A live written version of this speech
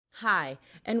Hi,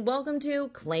 and welcome to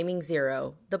Claiming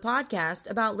Zero, the podcast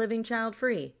about living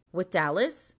child-free with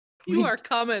Dallas. You are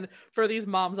coming for these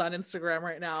moms on Instagram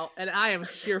right now, and I am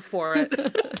here for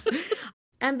it.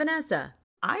 And Vanessa.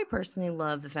 I personally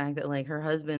love the fact that like her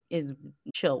husband is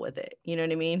chill with it. You know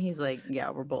what I mean? He's like,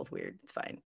 yeah, we're both weird. It's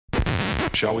fine.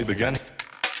 Shall we begin?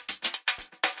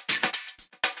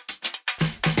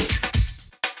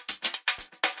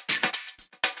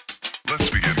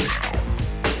 Let's begin now.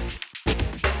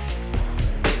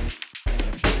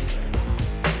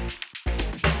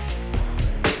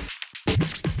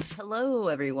 Hello,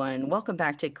 everyone. Welcome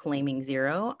back to Claiming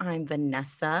Zero. I'm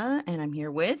Vanessa, and I'm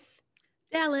here with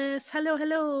Dallas.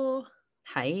 Hello.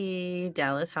 Hi,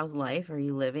 Dallas. How's life? Are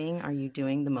you living? Are you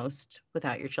doing the most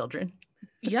without your children?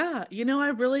 Yeah, I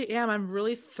really am. I'm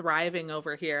really thriving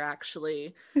over here,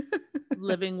 actually.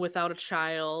 Living without a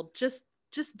child, just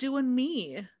doing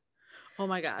me. Oh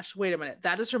my gosh, wait a minute.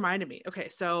 That just reminded me. Okay,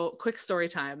 so quick story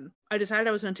time. I decided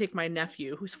I was going to take my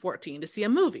nephew, who's 14, to see a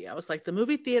movie. I was like, the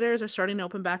movie theaters are starting to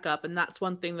open back up, and that's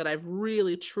one thing that I've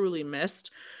really, truly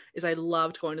missed is I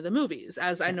loved going to the movies,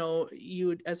 as yes. I know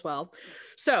you as well.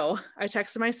 So I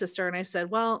texted my sister and I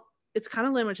said, well, it's kind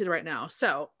of limited right now.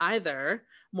 So either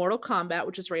Mortal Kombat,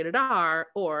 which is rated R,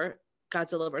 or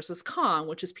Godzilla vs. Kong,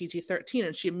 which is PG-13.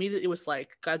 And she immediately was like,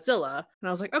 Godzilla. And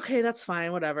I was like, okay, that's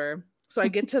fine, whatever. So I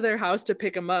get to their house to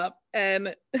pick him up,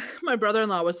 and my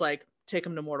brother-in-law was like, take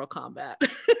him to Mortal Kombat.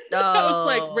 I was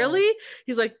like, really?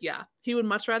 He's like, yeah, he would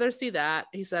much rather see that.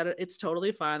 He said, it's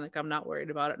totally fine. Like, I'm not worried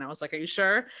about it. And I was like, are you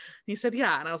sure? And he said,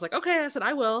 yeah. And I was like, okay. I said,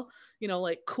 I will,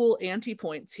 like cool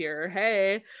anti-points here.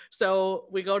 Hey. So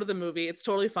we go to the movie. It's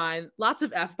totally fine. Lots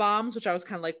of F-bombs, which I was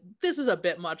kind of like, this is a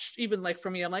bit much. Even like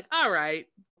for me, I'm like, all right.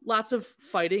 Lots of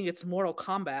fighting. It's Mortal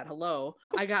Kombat. Hello.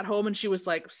 I got home and she was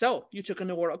like, so you took him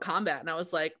to Mortal Kombat? And I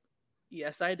was like,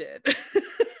 yes, I did.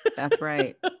 That's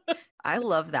right. I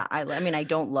love that. I mean, I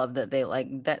don't love that they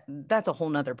like that. That's a whole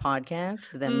nother podcast,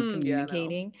 them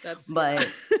communicating. Yeah, no. But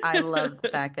I love the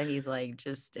fact that he's like,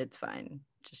 it's fine.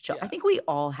 Just chill. Yeah. I think we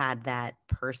all had that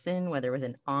person, whether it was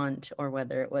an aunt or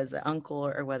whether it was an uncle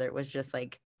or whether it was just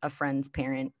like a friend's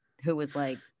parent who was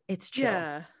like, it's chill.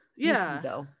 Yeah. You can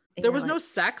go. There was no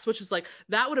sex, which is like,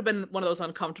 that would have been one of those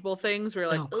uncomfortable things where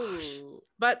you're like, ooh,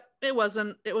 but it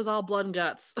wasn't. It was all blood and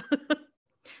guts.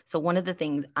 So one of the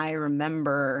things I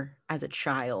remember as a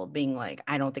child being like,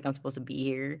 I don't think I'm supposed to be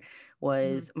here,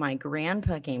 was my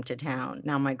grandpa came to town.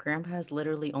 Now, my grandpa has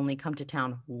literally only come to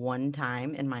town one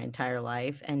time in my entire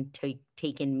life and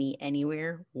taken me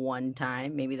anywhere one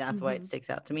time. Maybe that's why it sticks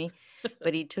out to me.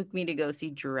 But he took me to go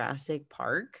see Jurassic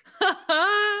Park.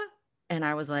 And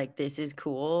I was like, this is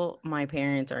cool. My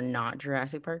parents are not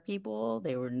Jurassic Park people.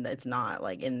 It's not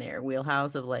like in their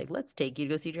wheelhouse of like, let's take you to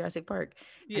go see Jurassic Park.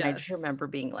 Yes. And I just remember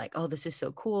being like, oh, this is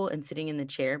so cool. And sitting in the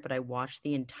chair, but I watched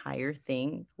the entire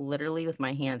thing literally with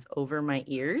my hands over my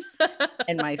ears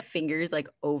and my fingers like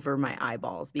over my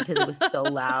eyeballs because it was so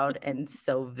loud and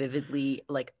so vividly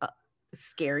like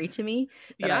scary to me.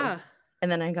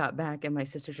 And then I got back and my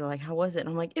sisters were like, how was it? And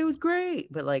I'm like, it was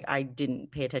great. But like, I didn't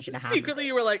pay attention to half Secretly,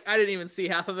 you were like, I didn't even see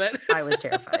half of it. I was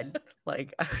terrified.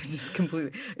 Like, I was just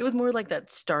completely, it was more like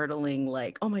that startling,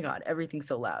 like, oh my God, everything's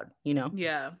so loud,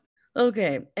 Yeah.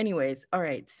 Okay. Anyways. All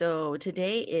right. So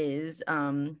today is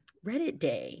Reddit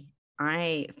day.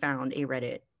 I found a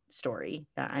Reddit story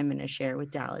that I'm going to share with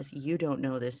Dallas. You don't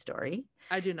know this story.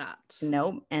 I do not.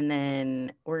 Nope. And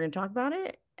then we're going to talk about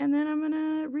it. And then I'm going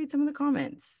to read some of the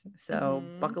comments. So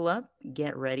buckle up,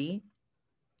 get ready.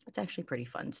 It's actually a pretty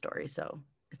fun story. So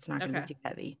it's not going to be too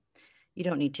heavy. You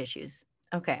don't need tissues.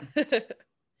 Okay.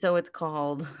 So it's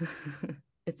called,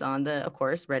 it's on the, of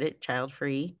course, Reddit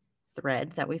child-free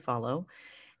thread that we follow.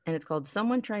 And it's called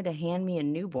Someone Tried to Hand Me a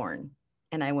Newborn.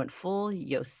 And I went full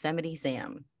Yosemite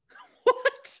Sam.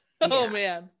 What? Yeah. Oh,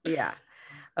 man. Yeah.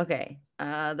 Okay.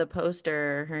 The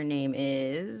poster, her name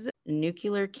is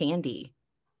Nuclear Candy.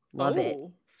 Love it.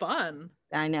 Fun.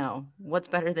 I know. What's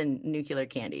better than nuclear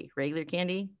candy? Regular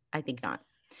candy? I think not.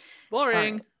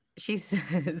 Boring. She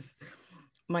says,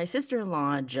 my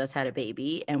sister-in-law just had a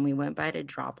baby and we went by to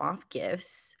drop off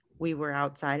gifts. We were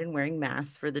outside and wearing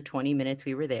masks for the 20 minutes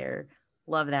we were there.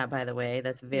 Love that, by the way.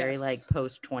 That's very like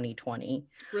post 2020.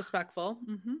 Respectful.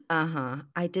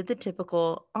 I did the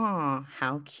typical, aw,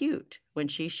 how cute when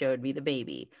she showed me the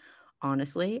baby.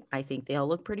 Honestly, I think they all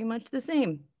look pretty much the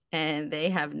same. And they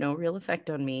have no real effect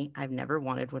on me. I've never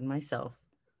wanted one myself.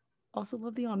 Also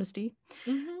love the honesty.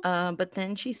 But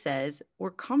then she says,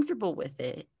 we're comfortable with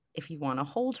it if you want to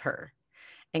hold her,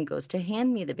 and goes to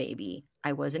hand me the baby.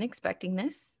 I wasn't expecting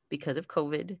this because of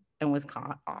COVID and was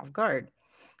caught off guard.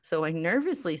 So I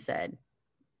nervously said,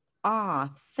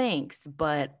 thanks,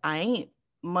 but I ain't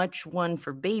much one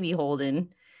for baby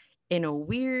holding, in a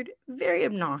weird, very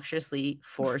obnoxiously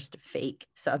forced fake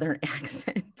Southern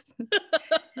accent.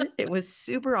 It was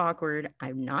super awkward.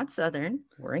 I'm not Southern.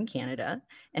 We're in Canada,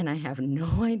 and I have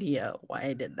no idea why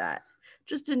I did that.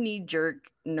 Just a knee-jerk,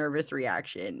 nervous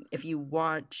reaction. If you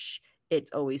watch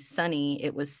It's Always Sunny,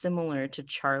 it was similar to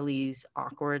Charlie's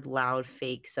awkward, loud,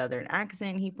 fake Southern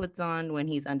accent he puts on when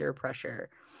he's under pressure.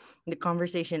 The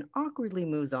conversation awkwardly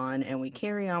moves on, and we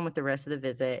carry on with the rest of the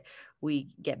visit. We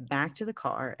get back to the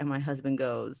car, and my husband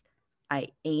goes, I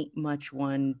ain't much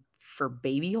one for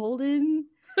baby holding.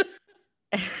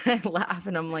 I laugh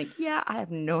and I'm like, yeah, I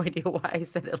have no idea why I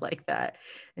said it like that.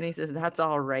 And he says, that's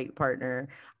all right, partner.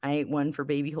 I ain't one for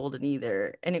baby holding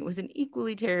either. And it was an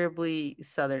equally terribly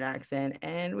Southern accent,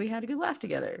 and we had a good laugh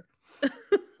together.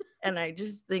 And I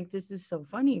just think this is so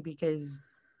funny because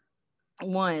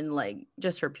one, like,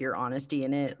 just her pure honesty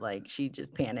in it, like she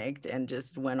just panicked and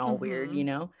just went all weird, you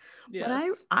know. Yes.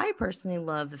 But I personally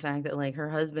love the fact that like her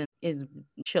husband is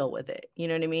chill with it, you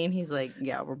know what I mean? He's like,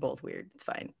 yeah, we're both weird, it's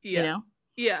fine. Yeah. You know,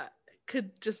 Yeah,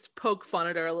 could just poke fun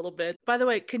at her a little bit. By the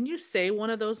way, can you say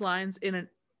one of those lines in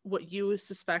what you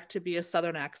suspect to be a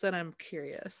Southern accent? I'm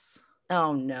curious.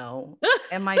 oh no,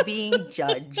 am I being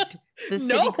judged? The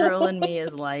city No. girl in me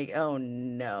is like, oh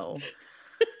no.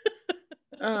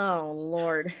 Oh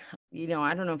Lord. You know,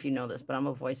 I don't know if you know this, but I'm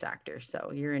a voice actor,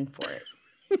 so you're in for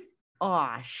it.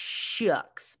 Oh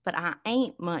shucks, but I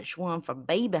ain't much one for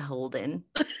baby holding.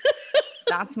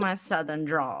 That's my Southern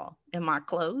drawl. Am I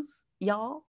close,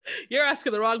 y'all? You're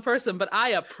asking the wrong person, but I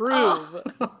approve.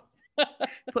 Oh.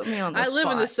 Put me on the I live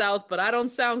in the spot. South, but I don't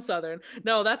sound Southern.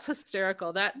 No, that's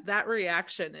hysterical. That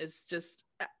reaction is just,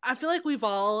 I feel like we've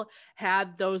all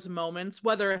had those moments,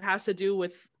 whether it has to do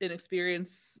with an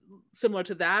experience similar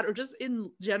to that or just in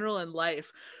general in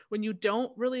life, when you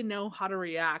don't really know how to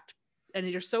react and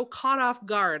you're so caught off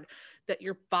guard that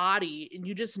your body, and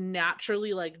you just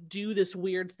naturally like do this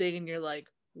weird thing and you're like,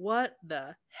 what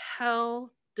the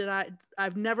hell did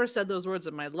I've never said those words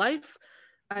in my life.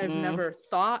 I've never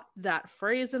thought that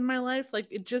phrase in my life. Like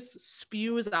it just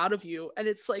spews out of you and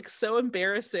it's like so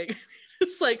embarrassing.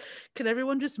 It's like, can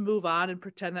everyone just move on and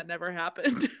pretend that never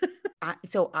happened?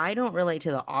 So I don't relate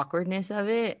to the awkwardness of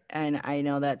it. And I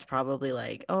know that's probably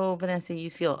like, oh, Vanessa, you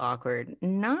feel awkward.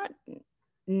 Not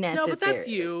necessarily. No, but that's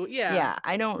you. Yeah. Yeah,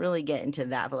 I don't really get into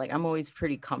that, but like I'm always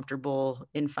pretty comfortable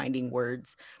in finding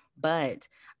words. But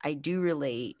I do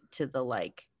relate to the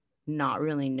like not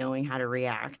really knowing how to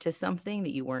react to something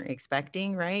that you weren't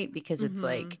expecting, right? Because it's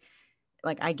like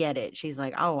I get it. She's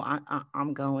like, oh,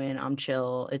 I'm going, I'm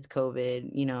chill. It's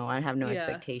COVID, you know, I have no Yeah.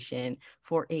 expectation.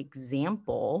 For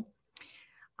example,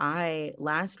 I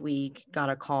last week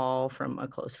got a call from a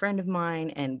close friend of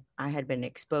mine, and I had been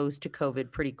exposed to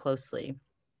COVID pretty closely.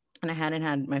 And I hadn't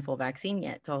had my full vaccine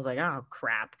yet. So I was like, oh,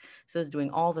 crap. So I was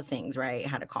doing all the things, right?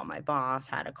 Had to call my boss,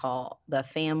 had to call the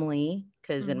family,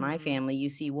 because in my family, you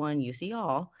see one, you see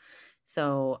all.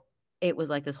 So it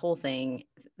was like this whole thing.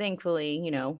 Thankfully,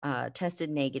 you know, tested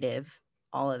negative,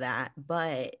 all of that.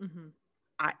 But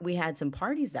we had some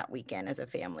parties that weekend as a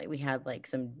family. We had like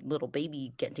some little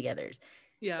baby get-togethers.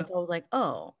 Yeah. And so I was like,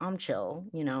 oh, I'm chill,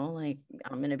 you know, like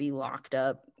I'm going to be locked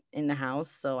up in the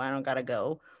house, so I don't got to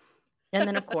go. And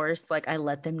then of course, like I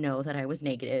let them know that I was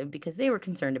negative because they were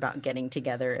concerned about getting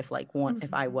together if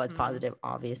if I was positive,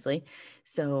 obviously.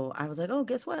 So I was like, oh,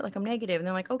 guess what? Like I'm negative. And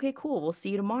they're like, okay, cool. We'll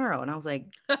see you tomorrow. And I was like,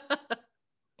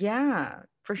 yeah,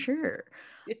 for sure.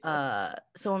 Yes.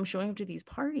 So I'm showing up to these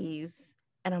parties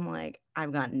and I'm like,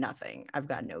 I've got nothing. I've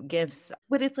got no gifts.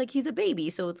 But it's like he's a baby.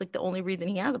 So it's like the only reason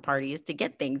he has a party is to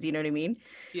get things. You know what I mean?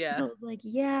 Yeah. So I was like,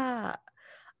 yeah.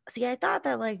 See, I thought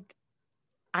that like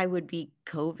I would be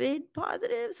COVID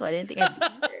positive, so I didn't think I'd be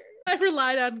there. I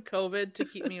relied on COVID to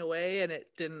keep me away, and it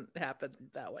didn't happen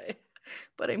that way.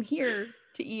 But I'm here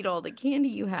to eat all the candy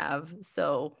you have,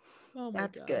 so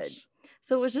that's good.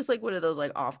 So it was just like one of those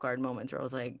like off guard moments where I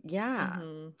was like, yeah,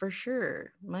 for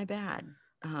sure, my bad.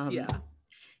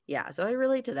 Yeah. So I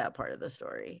relate to that part of the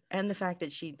story, and the fact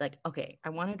that she like, okay, I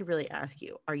wanted to really ask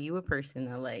you: are you a person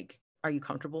that like, are you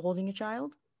comfortable holding a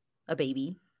child, a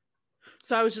baby?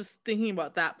 So I was just thinking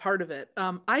about that part of it.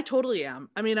 I totally am.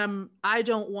 I mean, I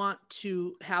don't want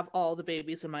to have all the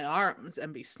babies in my arms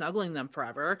and be snuggling them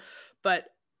forever, but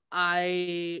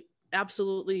I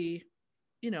absolutely,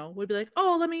 you know, would be like,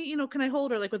 oh, let me, you know, can I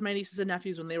hold her? Like with my nieces and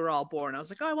nephews when they were all born, I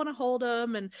was like, oh, I want to hold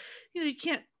them. And, you know, you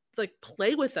can't like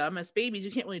play with them as babies.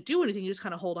 You can't really do anything. You just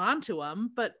kind of hold on to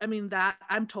them. But I mean, that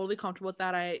I'm totally comfortable with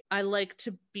that. I like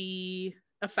to be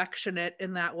affectionate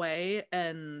in that way.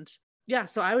 And Yeah,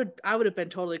 so I would have been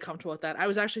totally comfortable with that. I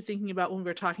was actually thinking about when we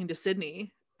were talking to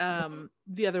Sydney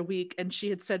the other week, and she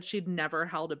had said she'd never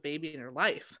held a baby in her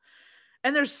life.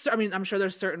 And I mean, I'm sure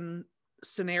there's certain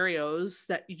scenarios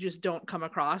that you just don't come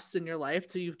across in your life,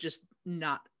 so you've just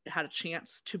not had a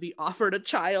chance to be offered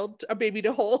a baby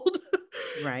to hold.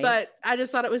 Right. But I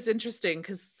just thought it was interesting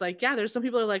because, like, yeah, there's some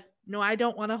people who are like, no, I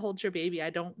don't want to hold your baby. I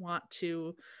don't,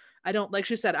 like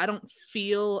she said, I don't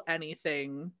feel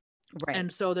anything. Right.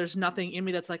 And so there's nothing in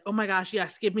me that's like, oh my gosh,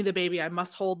 yes, give me the baby. I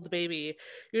must hold the baby.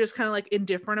 You're just kind of like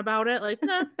indifferent about it. Like,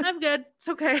 nah, I'm good. It's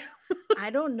okay. I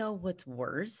don't know what's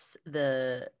worse,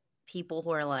 the people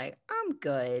who are like, I'm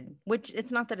good, which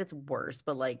it's not that it's worse,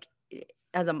 but like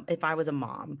if I was a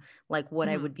mom, like what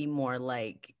I Mhm. would be more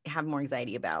like have more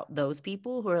anxiety about, those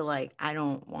people who are like, I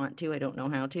don't want to, I don't know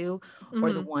how to,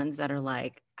 or the Mhm. ones that are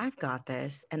like, I've got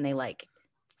this, and they like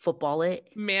football it,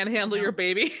 Manhandle your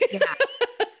baby. yeah.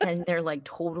 And they're like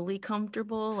totally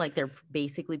comfortable, like they're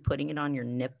basically putting it on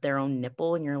their own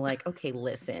nipple, and you're like, okay,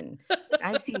 listen, like,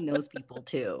 I've seen those people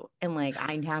too. And like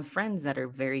I have friends that are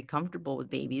very comfortable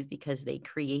with babies because they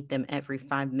create them every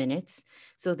 5 minutes.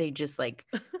 So they just like,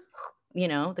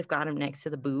 they've got them next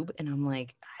to the boob. And I'm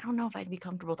like, I don't know if I'd be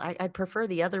comfortable. I'd prefer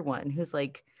the other one who's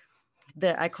like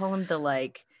I call him the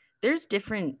like, there's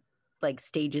different like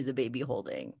stages of baby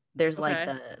holding. There's like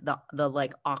Okay. the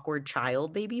like awkward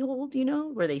child baby hold,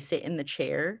 where they sit in the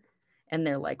chair and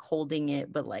they're like holding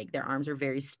it, but like their arms are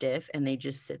very stiff and they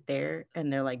just sit there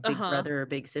and they're like big Uh-huh. brother or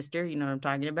big sister. You know what I'm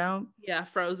talking about? Yeah,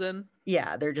 Frozen.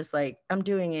 Yeah, they're just like, I'm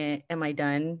doing it. Am I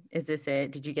done? Is this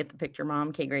it? Did you get the picture, mom?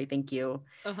 Okay, great. Thank you.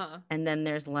 Uh-huh. And then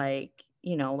there's like,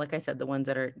 like I said, the ones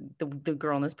that are the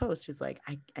girl in this post who's like,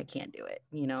 I can't do it.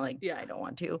 Like Yeah. I don't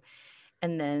want to.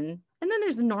 And then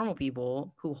there's the normal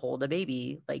people who hold a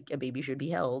baby like a baby should be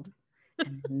held.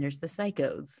 And then there's the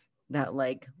psychos that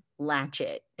like latch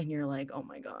it. And you're like, oh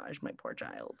my gosh, my poor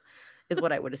child, is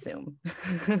what I would assume.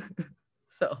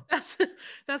 So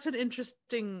That's an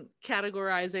interesting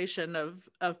categorization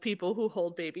of people who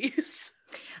hold babies.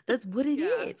 that's what it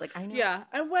Yeah. is. Like I know. Yeah.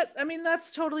 I mean, that's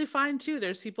totally fine too.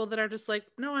 There's people that are just like,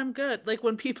 no, I'm good. Like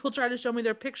when people try to show me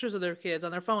their pictures of their kids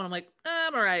on their phone, I'm like,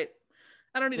 I'm all right.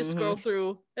 I don't need to scroll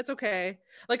through. It's okay.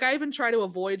 Like I even try to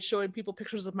avoid showing people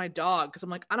pictures of my dog because I'm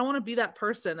like, I don't want to be that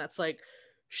person that's like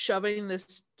shoving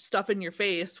this stuff in your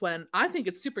face when I think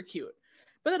it's super cute.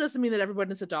 But that doesn't mean that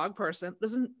everyone is a dog person. It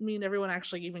doesn't mean everyone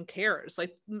actually even cares.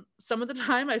 Like some of the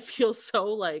time I feel so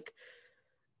like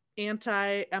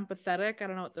anti-empathetic. I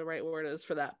don't know what the right word is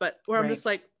for that, but where I'm Right. just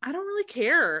like, I don't really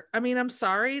care. I mean, I'm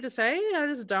sorry to say, I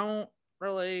just don't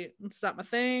really, it's not my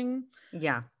thing.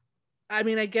 Yeah. I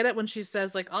mean, I get it when she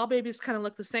says like all babies kind of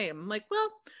look the same. I'm like,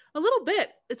 well, a little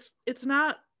bit. It's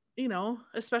not,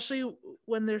 especially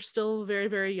when they're still very,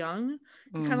 very young.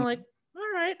 You're kind of like,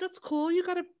 all right, that's cool. You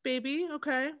got a baby.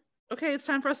 Okay. It's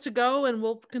time for us to go and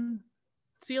we'll can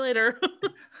see you later.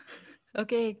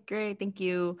 Okay, great. Thank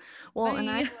you. Well, and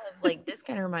I Bye. love, like, this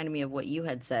kind of reminded me of what you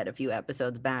had said a few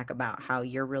episodes back about how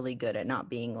you're really good at not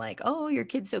being like, oh, your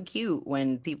kid's so cute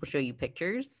when people show you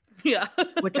pictures, Yeah.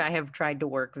 which I have tried to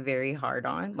work very hard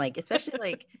on. Like, especially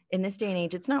like in this day and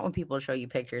age, it's not when people show you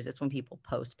pictures, it's when people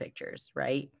post pictures,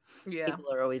 right? Yeah.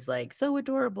 People are always like, so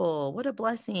adorable. What a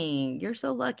blessing. You're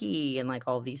so lucky. And like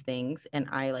all these things. And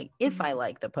I like, if I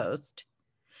like the post,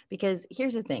 because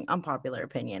here's the thing, unpopular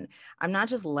opinion. I'm not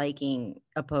just liking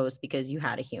a post because you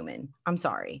had a human. I'm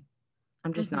sorry.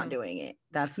 I'm just not doing it.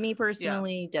 That's me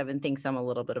personally. Devin thinks I'm a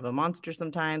little bit of a monster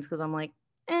sometimes because I'm like,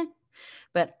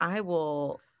 but I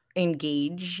will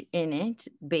engage in it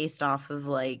based off of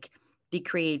like the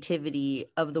creativity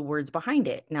of the words behind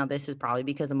it. Now, this is probably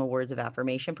because I'm a words of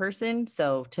affirmation person.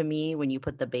 So to me, when you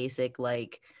put the basic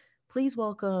like, please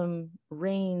welcome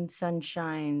rain,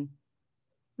 sunshine,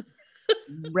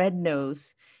 red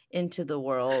nose into the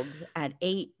world at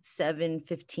 8, 7,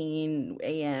 15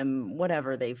 a.m.,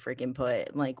 whatever they freaking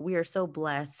put. Like, we are so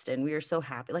blessed and we are so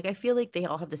happy. Like, I feel like they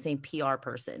all have the same PR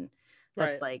person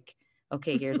that's Right. like,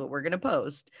 okay, here's what we're going to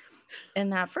post.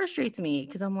 And that frustrates me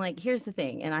because I'm like, here's the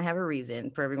thing. And I have a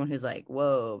reason for everyone who's like,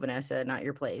 whoa, Vanessa, not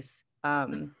your place.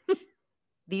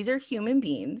 These are human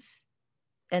beings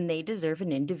and they deserve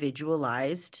an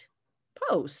individualized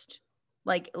post.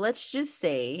 Like, let's just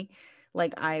say,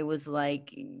 like, I was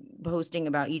like posting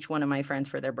about each one of my friends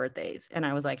for their birthdays. And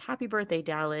I was like, happy birthday,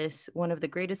 Dallas. One of the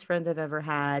greatest friends I've ever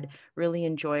had. Really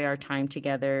enjoy our time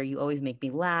together. You always make me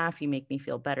laugh. You make me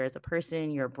feel better as a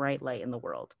person. You're a bright light in the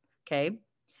world. Okay.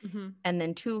 And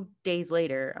then 2 days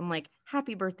later, I'm like,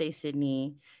 happy birthday,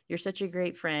 Sydney. You're such a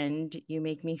great friend. You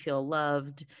make me feel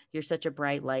loved. You're such a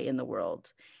bright light in the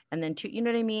world. And then you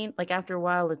know what I mean? Like after a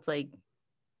while, it's like,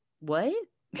 what?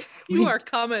 You are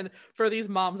coming for these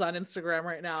moms on Instagram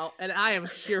right now, and I am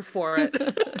here for it.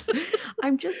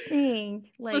 I'm just saying,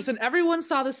 like, listen, everyone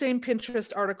saw the same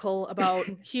Pinterest article about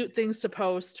cute things to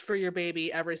post for your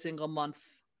baby every single month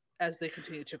as they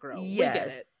continue to grow. We get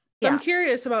it. So Yeah. I'm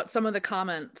curious about some of the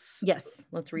comments. Yes,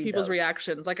 let's read people's those.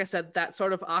 reactions. Like I said, that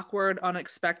sort of awkward,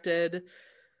 unexpected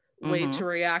way to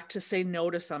react to say no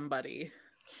to somebody.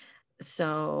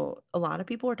 So a lot of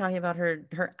people were talking about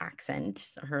her accent,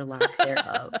 her lack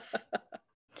thereof.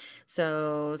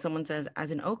 So someone says,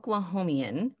 as an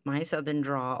Oklahomian, my southern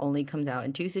drawl only comes out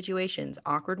in two situations,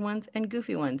 awkward ones and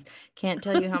goofy ones. Can't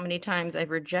tell you how many times I've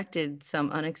rejected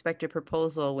some unexpected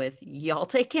proposal with, y'all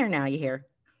take care now, you hear?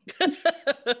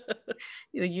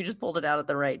 You just pulled it out at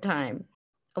the right time.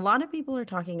 A lot of people are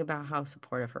talking about how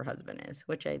supportive her husband is,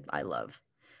 which I love.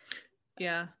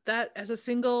 Yeah, that as a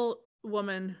single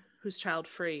woman who's child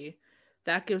free,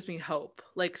 that gives me hope.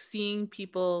 Like seeing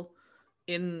people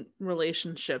in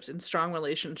relationships, in strong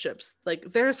relationships,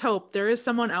 like there's hope. There is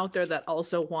someone out there that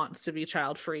also wants to be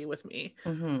child free with me.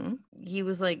 He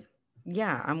was like,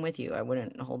 yeah, I'm with you. I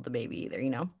wouldn't hold the baby either,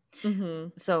 you know?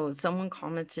 So someone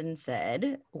commented and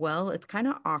said, well, it's kind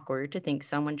of awkward to think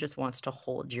someone just wants to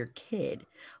hold your kid.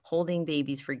 Holding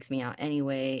babies freaks me out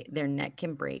anyway. Their neck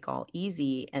can break all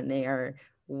easy and they are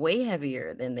way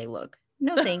heavier than they look.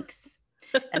 No thanks.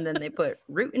 And then they put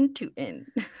rootin' tootin'.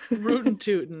 Rootin'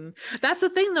 tootin'. That's the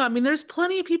thing though. I mean, there's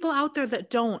plenty of people out there that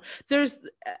don't. There's,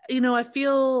 I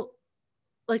feel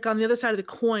like on the other side of the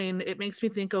coin, it makes me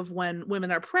think of when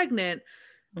women are pregnant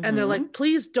and they're like,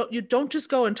 please don't just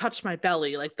go and touch my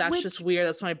belly. Like that's just weird.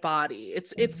 That's my body.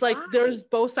 It's like there's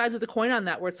both sides of the coin on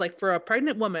that, where it's like for a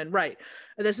pregnant woman, right?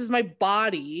 This is my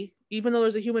body, even though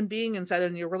there's a human being inside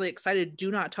and you're really excited,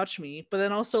 do not touch me. But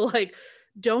then also like,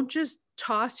 don't just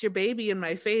toss your baby in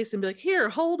my face and be like, here,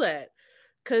 hold it.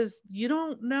 Cause you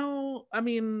don't know. I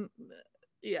mean,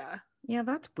 yeah. Yeah,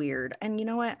 that's weird. And you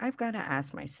know what? I've got to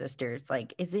ask my sisters,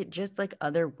 like, is it just like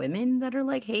other women that are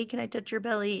like, hey, can I touch your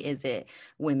belly? Is it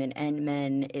women and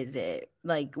men? Is it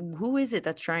like, who is it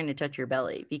that's trying to touch your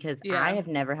belly? Because I have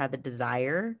never had the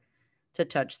desire to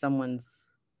touch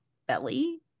someone's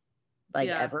belly, like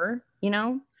ever,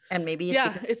 And maybe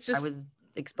it's just I was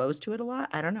exposed to it a lot.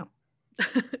 I don't know.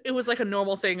 It was like a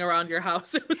normal thing around your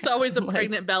house. It was always a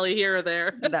pregnant belly here or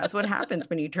there. That's what happens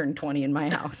when you turn 20 in my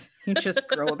house. You just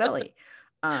grow a belly.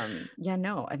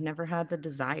 No, I've never had the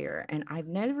desire, and I've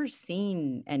never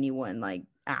seen anyone like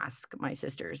ask my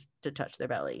sisters to touch their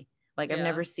belly. Like I've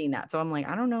never seen that. So I'm like,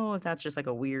 I don't know if that's just like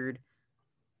a weird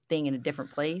thing in a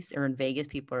different place, or in Vegas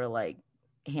people are like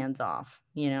hands off,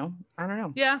 I don't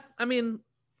know. Yeah. I mean,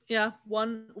 yeah,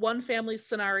 one family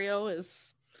scenario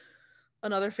is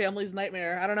another family's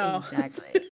nightmare. I don't know.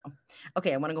 Exactly.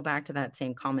 Okay, I want to go back to that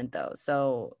same comment though.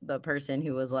 So the person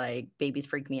who was like, babies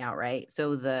freak me out, right?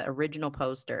 So the original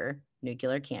poster,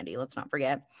 Nuclear Candy, let's not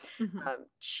forget,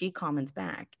 she comments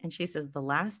back and she says, the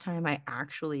last time I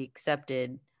actually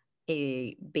accepted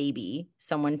a baby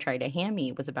someone tried to hand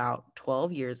me was about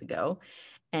 12 years ago,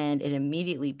 and it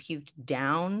immediately puked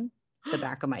down the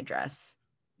back of my dress.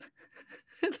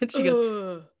 Then she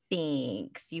goes,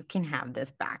 thanks, you can have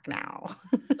this back now.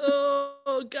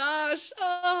 Oh gosh.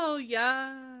 Oh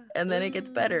yeah. And then it gets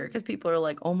better because people are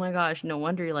like, oh my gosh, no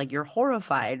wonder you're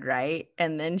horrified, right?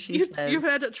 And then she says, you've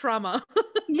had trauma.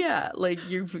 Yeah, like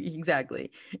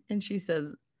exactly. And she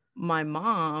says, my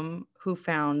mom, who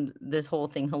found this whole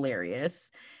thing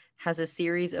hilarious, has a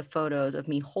series of photos of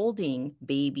me holding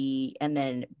baby and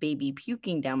then baby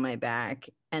puking down my back,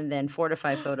 and then 4 to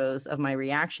 5 photos of my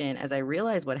reaction as I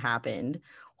realized what happened,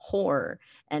 horror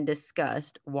and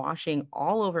disgust washing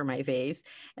all over my face.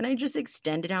 And I just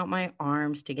extended out my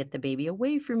arms to get the baby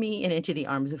away from me and into the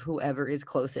arms of whoever is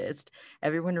closest.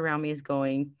 Everyone around me is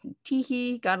going,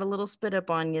 tee-hee, got a little spit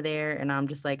up on you there. And I'm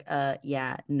just like,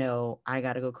 yeah, no, I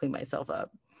got to go clean myself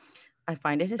up. I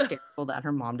find it hysterical that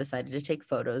her mom decided to take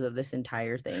photos of this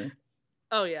entire thing.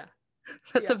 Oh, yeah.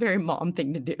 That's a very mom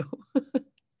thing to do.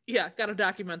 Yeah, got to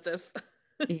document this.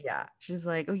 Yeah. She's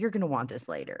like, oh, you're going to want this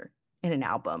later in an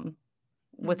album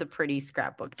with a pretty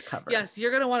scrapbook cover. Yes, you're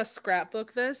going to want to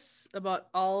scrapbook this about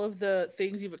all of the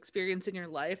things you've experienced in your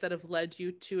life that have led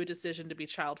you to a decision to be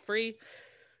child-free.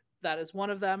 That is one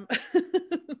of them.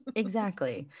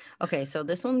 Exactly. Okay, so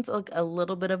this one's like a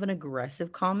little bit of an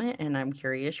aggressive comment, and I'm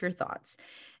curious your thoughts.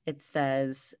 It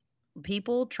says,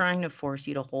 people trying to force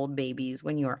you to hold babies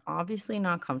when you are obviously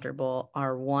not comfortable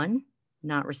are 1,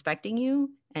 not respecting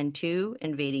you, and 2,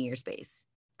 invading your space.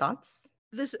 Thoughts?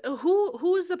 This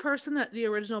who is the person that the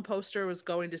original poster was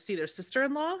going to see? Their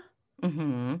sister-in-law?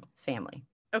 Family.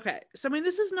 Okay, so I mean,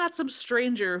 this is not some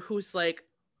stranger who's like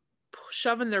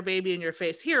shoving their baby in your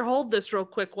face. Here, hold this real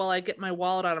quick while I get my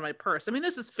wallet out of my purse. I mean,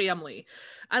 this is family.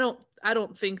 I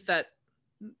don't think that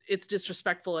it's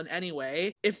disrespectful in any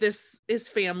way. If this is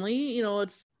family, you know,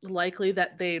 it's likely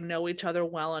that they know each other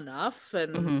well enough,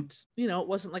 and you know, it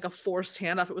wasn't like a forced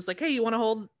handoff. It was like, hey, you want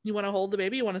to hold the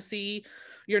baby? You want to see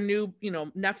your new, you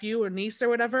know, nephew or niece or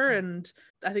whatever? And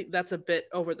I think that's a bit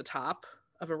over the top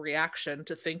of a reaction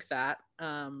to think that.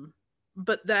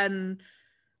 But then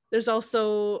there's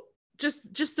also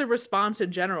just the response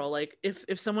in general. Like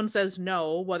if someone says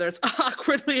no, whether it's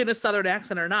awkwardly in a Southern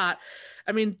accent or not,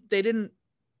 I mean,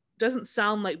 doesn't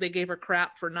sound like they gave her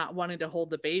crap for not wanting to hold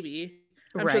the baby.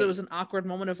 I'm sure there was an awkward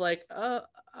moment of like, all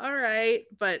right.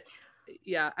 But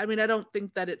yeah, I mean, I don't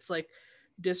think that it's like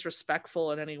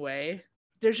disrespectful in any way.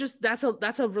 There's just, that's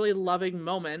a really loving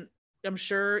moment. I'm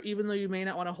sure even though you may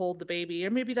not want to hold the baby, or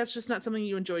maybe that's just not something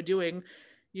you enjoy doing,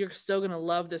 you're still going to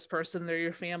love this person. They're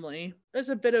your family. There's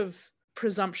a bit of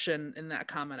presumption in that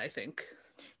comment, I think.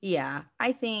 Yeah,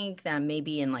 I think that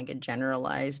maybe in like a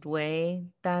generalized way,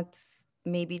 that's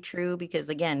maybe true. Because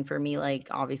again, for me, like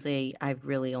obviously I've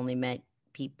really only met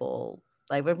people,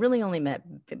 like I've really only met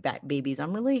babies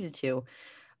I'm related to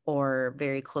or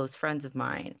very close friends of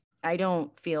mine. I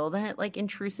don't feel that like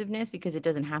intrusiveness because it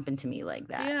doesn't happen to me like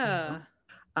that. Yeah. You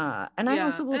know? And I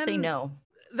also will say no.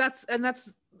 That's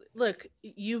look,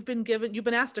 you've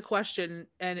been asked a question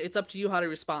and it's up to you how to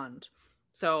respond.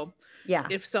 So yeah,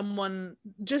 if someone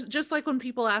just like when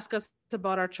people ask us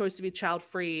about our choice to be child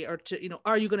free or to, you know,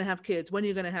 are you going to have kids? When are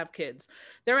you going to have kids?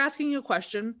 They're asking you a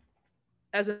question,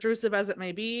 as intrusive as it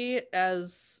may be,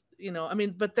 as, you know, I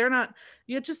mean, but they're not,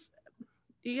 you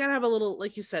gotta have a little,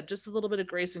 like you said, just a little bit of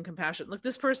grace and compassion. Like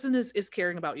this person is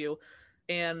caring about you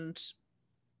and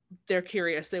they're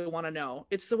curious. They want to know.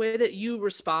 It's the way that you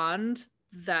respond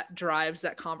that drives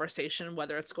that conversation,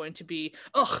 whether it's going to be,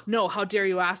 oh no, how dare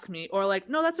you ask me? Or like,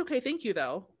 no, that's okay. Thank you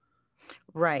though.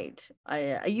 Right.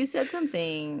 You said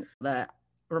something that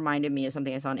reminded me of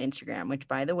something I saw on Instagram, which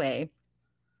by the way,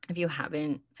 if you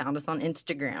haven't found us on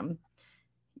Instagram,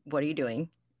 what are you doing?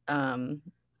 I'm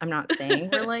not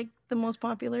saying we're like the most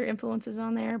popular influences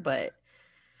on there, but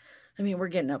I mean, we're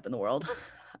getting up in the world.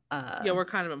 Yeah, we're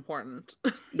kind of important.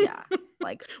 Yeah.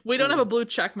 Like we don't have a blue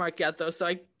check mark yet though. So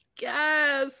I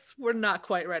guess we're not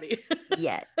quite ready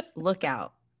yet. Look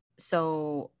out.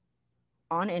 So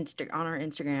on our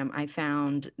Instagram, I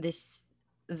found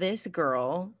this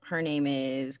girl. Her name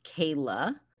is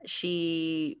Kayla.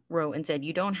 She wrote and said,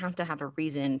 you don't have to have a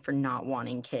reason for not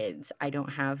wanting kids. I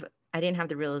didn't have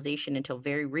the realization until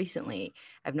very recently.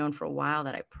 I've known for a while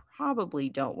that I probably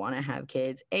don't want to have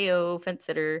kids. Ayo, fence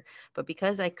sitter. But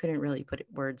because I couldn't really put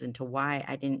words into why,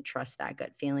 I didn't trust that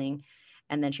gut feeling.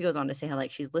 And then she goes on to say how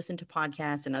like she's listened to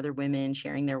podcasts and other women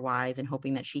sharing their whys and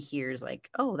hoping that she hears like,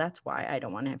 oh, that's why I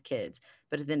don't want to have kids.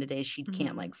 But at the end of the day, she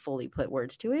can't like fully put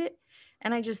words to it.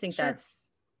 And I just think that's,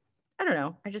 I don't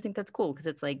know. I just think that's cool because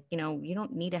it's like, you know, you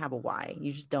don't need to have a why.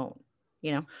 You just don't,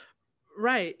 you know?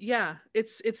 Right. Yeah.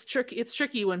 It's tricky. It's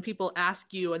tricky when people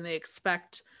ask you and they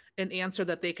expect an answer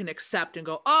that they can accept and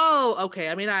go, oh, okay.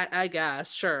 I mean, I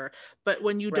guess, sure. But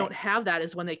when you don't have that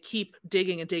is when they keep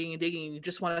digging and digging and digging. And you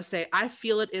just want to say, I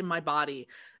feel it in my body.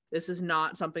 This is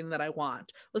not something that I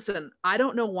want. Listen, I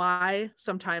don't know why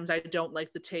sometimes I don't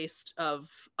like the taste of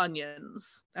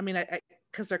onions. I mean, I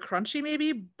because they're crunchy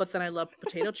maybe, but then I love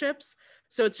potato chips.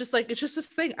 So it's just this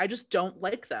thing. I just don't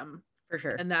like them. For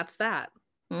sure. And that's that.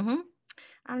 I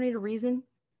don't need a reason.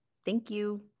 Thank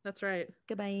you. That's right.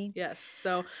 Goodbye. Yes.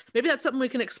 So maybe that's something we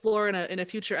can explore in a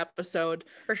future episode.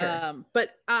 For sure.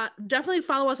 But definitely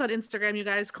follow us on Instagram, you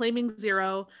guys. Claiming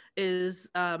Zero is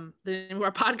the name of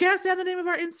our podcast and the name of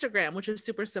our Instagram, which is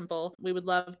super simple. We would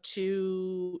love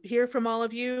to hear from all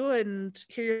of you and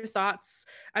hear your thoughts.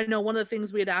 I know one of the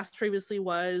things we had asked previously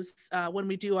was when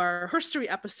we do our history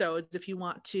episodes, if you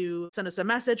want to send us a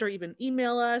message or even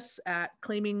email us at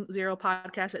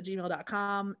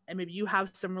claimingzeropodcast@gmail.com. And maybe you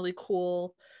have some really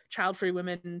cool child-free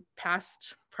women,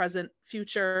 past, present,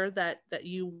 future, that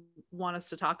you want us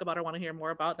to talk about or want to hear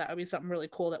more about. That would be something really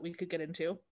cool that we could get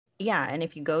into. Yeah, and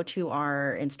if you go to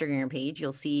our Instagram page,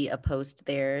 you'll see a post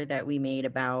there that we made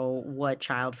about what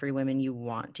child-free women you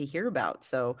want to hear about.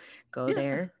 So go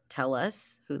there, tell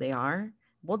us who they are.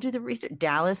 We'll do the research.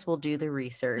 Dallas will do the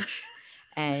research,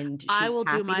 and she's I will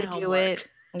happy do my to homework. do it.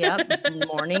 Yep,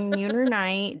 morning, noon, or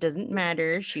night, doesn't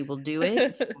matter. She will do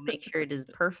it. She will make sure it is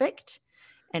perfect.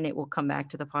 And it will come back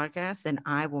to the podcast and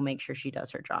I will make sure she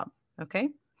does her job. Okay.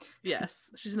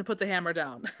 Yes. She's going to put the hammer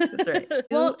down. That's right.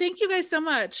 Well, thank you guys so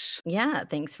much. Yeah.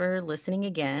 Thanks for listening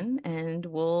again. And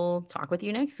we'll talk with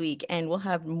you next week. And we'll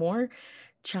have more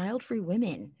child-free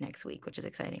women next week, which is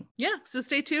exciting. Yeah, so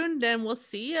stay tuned and we'll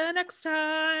see you next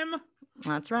time.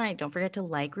 That's right. Don't forget to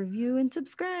like, review, and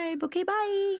subscribe. Okay,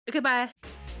 bye. Okay, bye.